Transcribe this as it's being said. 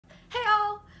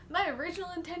My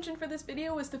original intention for this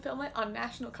video was to film it on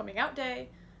National Coming Out Day,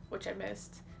 which I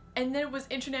missed. And then it was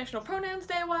International Pronouns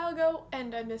Day a while ago,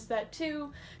 and I missed that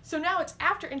too. So now it's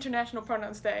after International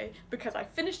Pronouns Day because I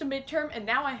finished a midterm and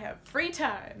now I have free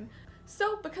time.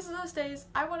 So because of those days,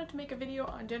 I wanted to make a video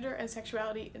on gender and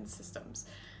sexuality in systems.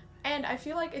 And I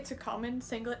feel like it's a common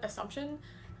singlet assumption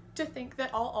to think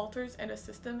that all alters in a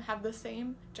system have the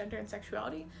same gender and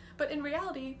sexuality, but in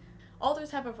reality,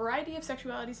 alters have a variety of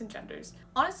sexualities and genders.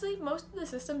 Honestly, most of the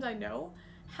systems I know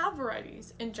have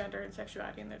varieties in gender and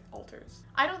sexuality in their alters.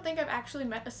 I don't think I've actually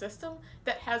met a system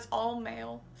that has all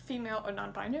male, female, or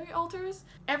non-binary alters.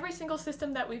 Every single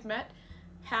system that we've met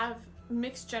have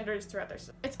mixed genders throughout their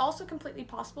system. It's also completely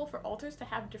possible for alters to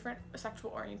have different sexual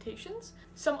orientations.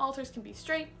 Some alters can be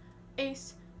straight,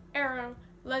 ace, aro,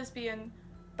 lesbian,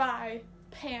 bi,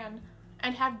 pan,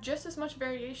 and have just as much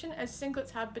variation as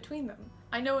singlets have between them.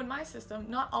 I know in my system,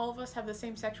 not all of us have the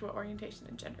same sexual orientation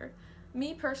and gender.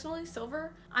 Me personally,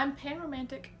 Silver, I'm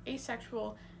panromantic,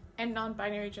 asexual, and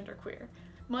non-binary genderqueer.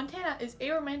 Montana is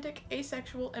aromantic,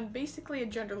 asexual, and basically a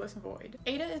genderless void.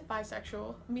 Ada is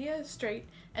bisexual, Mia is straight,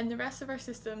 and the rest of our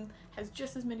system has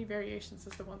just as many variations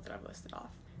as the ones that I've listed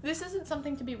off. This isn't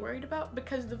something to be worried about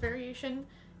because the variation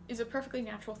is a perfectly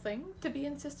natural thing to be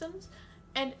in systems,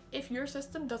 and if your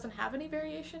system doesn't have any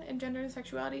variation in gender and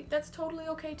sexuality, that's totally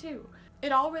okay too.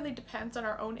 It all really depends on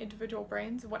our own individual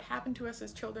brains, what happened to us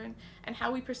as children, and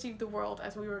how we perceived the world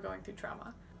as we were going through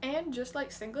trauma. And just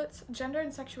like singlets, gender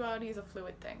and sexuality is a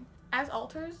fluid thing. As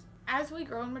alters, as we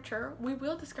grow and mature, we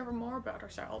will discover more about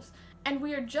ourselves, and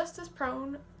we are just as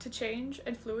prone to change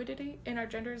and fluidity in our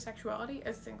gender and sexuality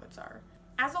as singlets are.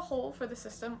 As a whole, for the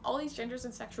system, all these genders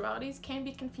and sexualities can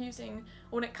be confusing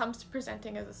when it comes to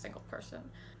presenting as a single person.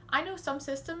 I know some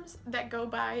systems that go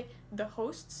by the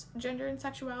host's gender and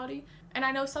sexuality, and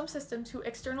I know some systems who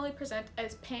externally present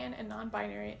as pan and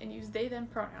non-binary and use they/them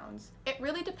pronouns. It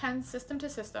really depends system to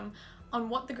system on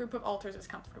what the group of alters is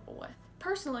comfortable with.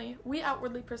 Personally, we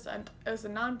outwardly present as a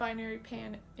non-binary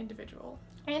pan individual.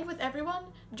 And with everyone,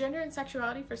 gender and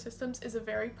sexuality for systems is a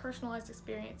very personalized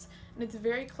experience, and it's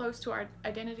very close to our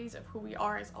identities of who we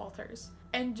are as alters.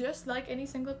 And just like any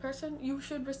single person, you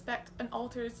should respect an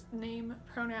alter's name,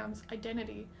 pronouns,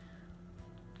 identity.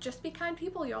 Just be kind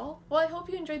people, y'all. Well, I hope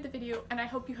you enjoyed the video, and I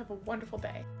hope you have a wonderful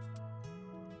day.